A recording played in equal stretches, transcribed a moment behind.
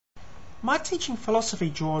My teaching philosophy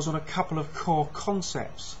draws on a couple of core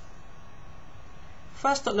concepts.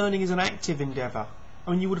 First, that learning is an active endeavour.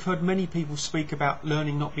 I mean, you would have heard many people speak about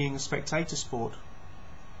learning not being a spectator sport.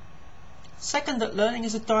 Second, that learning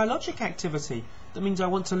is a dialogic activity. That means I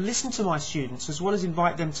want to listen to my students as well as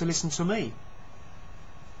invite them to listen to me.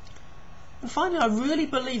 And finally, I really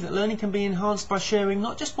believe that learning can be enhanced by sharing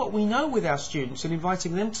not just what we know with our students and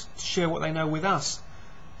inviting them to share what they know with us,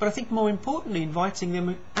 but I think more importantly, inviting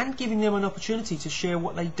them and giving them an opportunity to share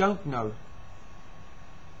what they don't know.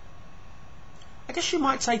 I guess you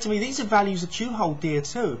might say to me, these are values that you hold dear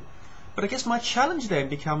too. But I guess my challenge then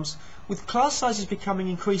becomes, with class sizes becoming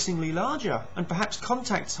increasingly larger and perhaps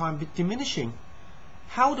contact time diminishing,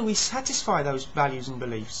 how do we satisfy those values and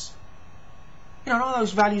beliefs? You know, are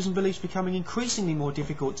those values and beliefs becoming increasingly more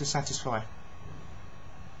difficult to satisfy?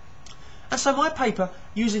 And so my paper,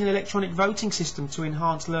 using an electronic voting system to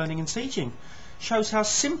enhance learning and teaching, shows how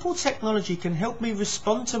simple technology can help me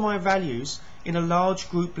respond to my values in a large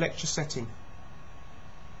group lecture setting.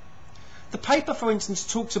 The paper, for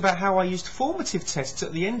instance, talks about how I used formative tests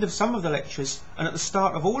at the end of some of the lectures and at the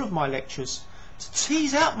start of all of my lectures to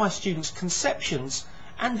tease out my students' conceptions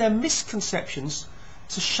and their misconceptions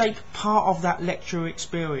to shape part of that lecture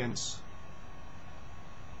experience.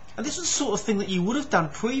 And this was the sort of thing that you would have done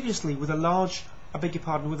previously with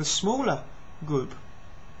with a smaller group.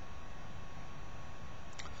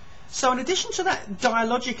 So in addition to that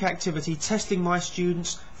dialogic activity, testing my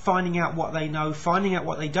students, finding out what they know, finding out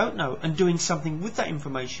what they don't know, and doing something with that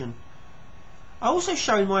information, I also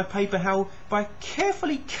show in my paper how by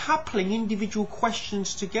carefully coupling individual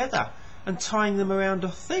questions together and tying them around a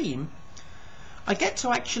theme, I get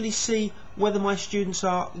to actually see whether my students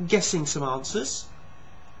are guessing some answers,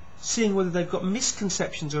 seeing whether they've got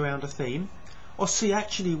misconceptions around a theme, or see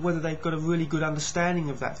actually whether they've got a really good understanding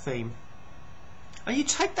of that theme. And you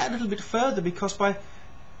take that a little bit further, because by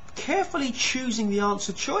carefully choosing the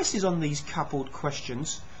answer choices on these coupled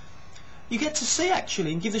questions, you get to see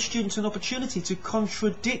actually and give the students an opportunity to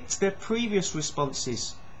contradict their previous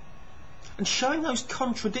responses. And showing those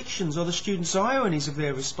contradictions or the students' ironies of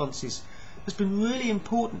their responses has been really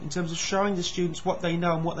important in terms of showing the students what they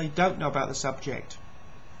know and what they don't know about the subject.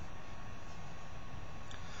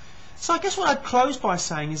 So I guess what I'd close by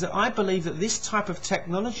saying is that I believe that this type of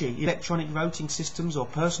technology, electronic voting systems or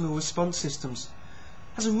personal response systems,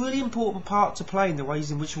 has a really important part to play in the ways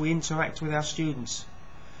in which we interact with our students.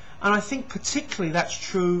 And I think particularly that's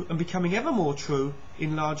true and becoming ever more true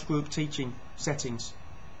in large group teaching settings.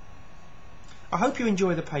 I hope you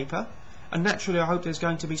enjoy the paper, and naturally I hope there's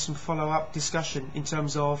going to be some follow-up discussion in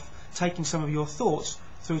terms of taking some of your thoughts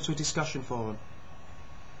through to a discussion forum.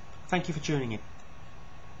 Thank you for tuning in.